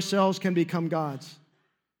age, we ourselves can become gods.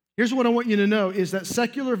 Here's what I want you to know, is that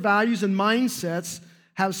secular values and mindsets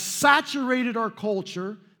have saturated our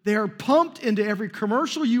culture. They are pumped into every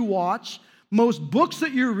commercial you watch, most books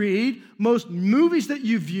that you read, most movies that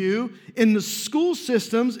you view, in the school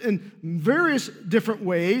systems in various different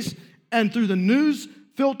ways, and through the news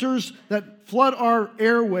filters that flood our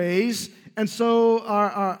airways. And so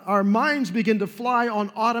our minds begin to fly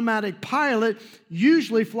on automatic pilot,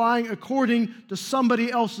 usually flying according to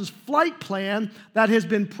somebody else's flight plan that has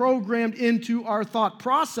been programmed into our thought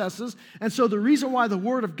processes. And so the reason why the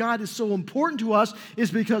Word of God is so important to us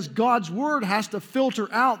is because God's Word has to filter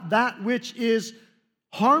out that which is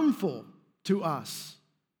harmful to us,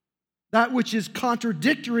 that which is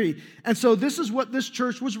contradictory. And so this is what this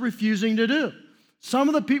church was refusing to do. Some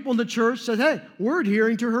of the people in the church said, hey, we're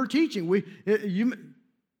adhering to her teaching. We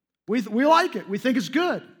like it. We think it's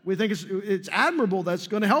good. We think it's admirable. That's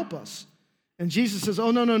going to help us. And Jesus says,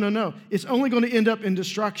 oh, no. It's only going to end up in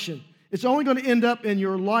destruction. It's only going to end up in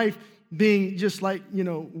your life being just like,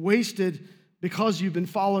 wasted because you've been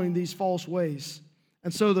following these false ways.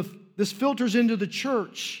 And so this filters into the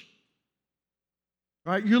church.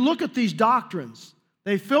 Right? You look at these doctrines.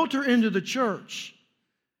 They filter into the church.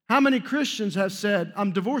 How many Christians have said,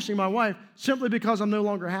 I'm divorcing my wife simply because I'm no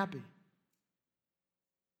longer happy?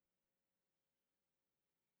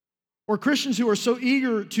 Or Christians who are so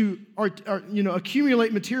eager to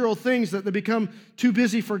accumulate material things that they become too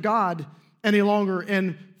busy for God any longer,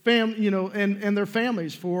 and their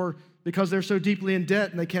families because they're so deeply in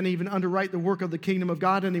debt and they can't even underwrite the work of the kingdom of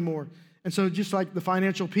God anymore. And so just like the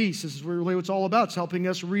financial piece, this is really what it's all about. It's helping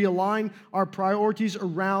us realign our priorities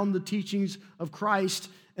around the teachings of Christ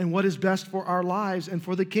and what is best for our lives and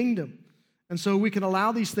for the kingdom. And so we can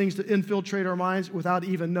allow these things to infiltrate our minds without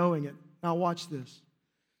even knowing it. Now watch this.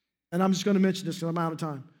 And I'm just going to mention this because I'm out of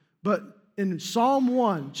time. But in Psalm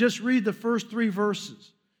 1, just read the first 3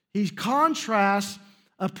 verses. He contrasts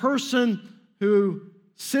a person who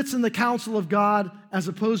sits in the counsel of God as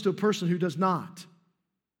opposed to a person who does not.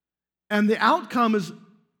 And the outcome is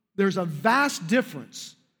there's a vast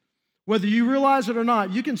difference. Whether you realize it or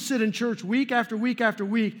not, you can sit in church week after week after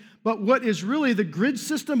week, but what is really the grid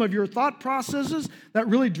system of your thought processes that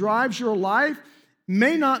really drives your life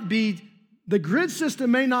the grid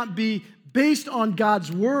system may not be based on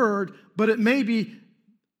God's word, but it may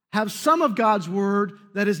have some of God's word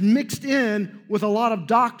that is mixed in with a lot of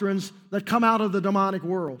doctrines that come out of the demonic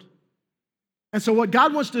world. And so what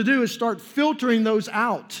God wants to do is start filtering those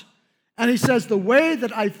out. And he says, the way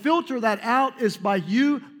that I filter that out is by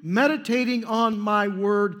you meditating on my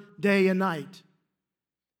word day and night.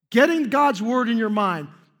 Getting God's word in your mind,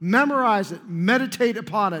 memorize it, meditate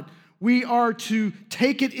upon it. We are to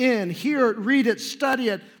take it in, hear it, read it, study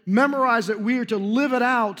it, memorize it. We are to live it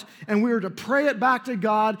out, and we are to pray it back to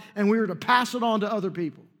God, and we are to pass it on to other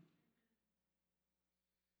people.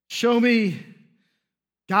 Show me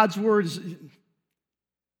God's words.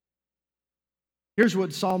 Here's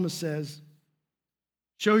what Psalmist says.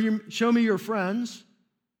 Show me your friends,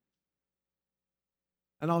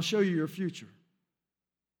 and I'll show you your future.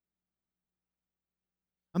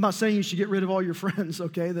 I'm not saying you should get rid of all your friends,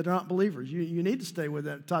 okay, that are not believers. You need to stay with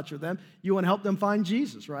them, touch with them. You want to help them find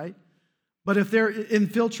Jesus, right? But if they're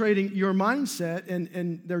infiltrating your mindset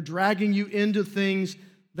and they're dragging you into things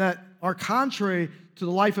that are contrary to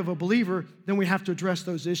the life of a believer, then we have to address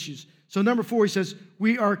those issues. So number 4, he says,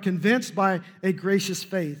 we are convinced by a gracious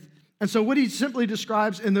faith. And so what he simply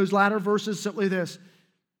describes in those latter verses, simply this,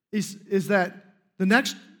 is that the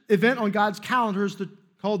next event on God's calendar is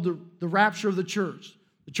called the rapture of the church.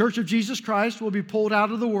 The church of Jesus Christ will be pulled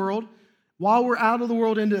out of the world. While we're out of the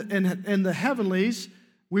world in the heavenlies,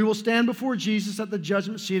 we will stand before Jesus at the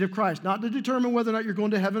judgment seat of Christ. Not to determine whether or not you're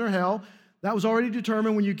going to heaven or hell. That was already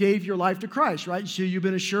determined when you gave your life to Christ, right? So you've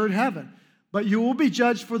been assured heaven. But you will be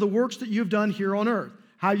judged for the works that you've done here on earth.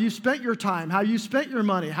 How you spent your time, how you spent your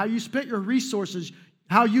money, how you spent your resources,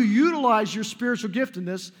 how you utilize your spiritual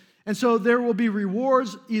giftedness. And so there will be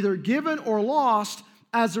rewards either given or lost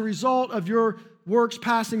as a result of your works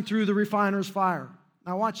passing through the refiner's fire.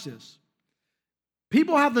 Now watch this.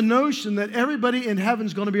 People have the notion that everybody in heaven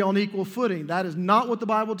is going to be on equal footing. That is not what the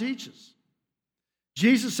Bible teaches.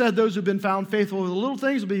 Jesus said those who have been found faithful with the little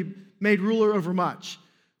things will be made ruler over much.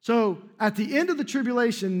 So at the end of the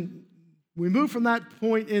tribulation, we move from that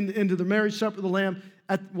point into the marriage supper of the Lamb.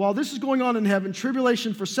 While this is going on in heaven,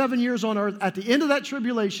 tribulation for 7 years on earth, at the end of that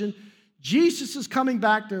tribulation, Jesus is coming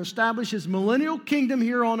back to establish his millennial kingdom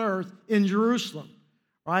here on earth in Jerusalem,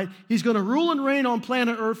 right? He's going to rule and reign on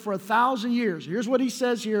planet earth for 1,000 years. Here's what he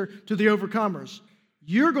says here to the overcomers.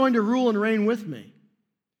 You're going to rule and reign with me.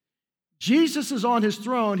 Jesus is on his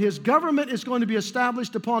throne. His government is going to be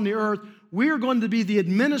established upon the earth. We are going to be the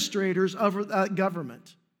administrators of that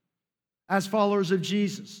government as followers of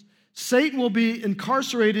Jesus. Satan will be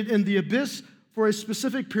incarcerated in the abyss for a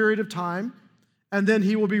specific period of time, and then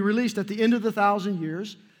he will be released at the end of the 1,000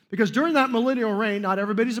 years. Because during that millennial reign, not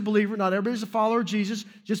everybody's a believer, not everybody's a follower of Jesus.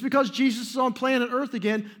 Just because Jesus is on planet Earth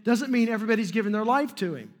again doesn't mean everybody's giving their life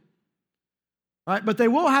to him. Right? But they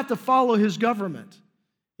will have to follow his government.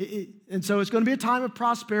 And so it's going to be a time of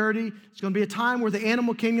prosperity. It's going to be a time where the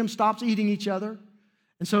animal kingdom stops eating each other.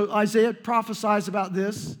 And so Isaiah prophesies about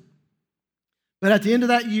this. But at the end of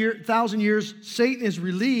that 1,000 years, Satan is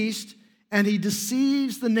released and he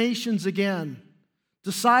deceives the nations again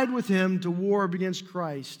to side with him to war against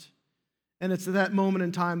Christ. And it's at that moment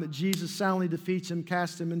in time that Jesus soundly defeats him,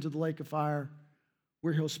 casts him into the lake of fire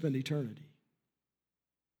where he'll spend eternity.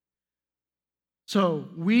 So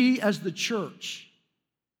we as the church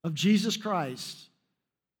of Jesus Christ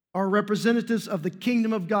are representatives of the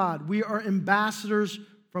kingdom of God. We are ambassadors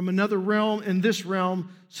from another realm in this realm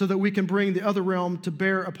so that we can bring the other realm to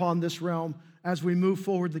bear upon this realm as we move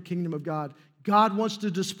forward the kingdom of God. God wants to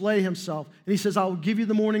display himself. And he says, I will give you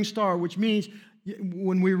the morning star, which means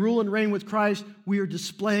when we rule and reign with Christ, we are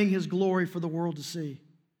displaying his glory for the world to see.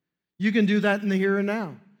 You can do that in the here and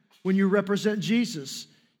now. When you represent Jesus,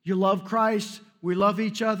 you love Christ, we love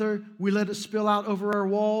each other, we let it spill out over our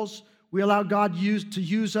walls. We allow God to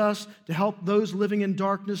use us to help those living in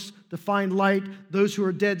darkness to find light, those who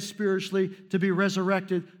are dead spiritually to be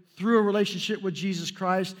resurrected through a relationship with Jesus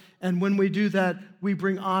Christ. And when we do that, we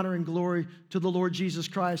bring honor and glory to the Lord Jesus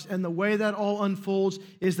Christ. And the way that all unfolds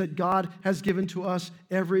is that God has given to us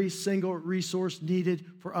every single resource needed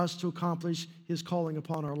for us to accomplish His calling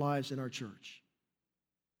upon our lives in our church.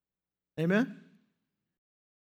 Amen?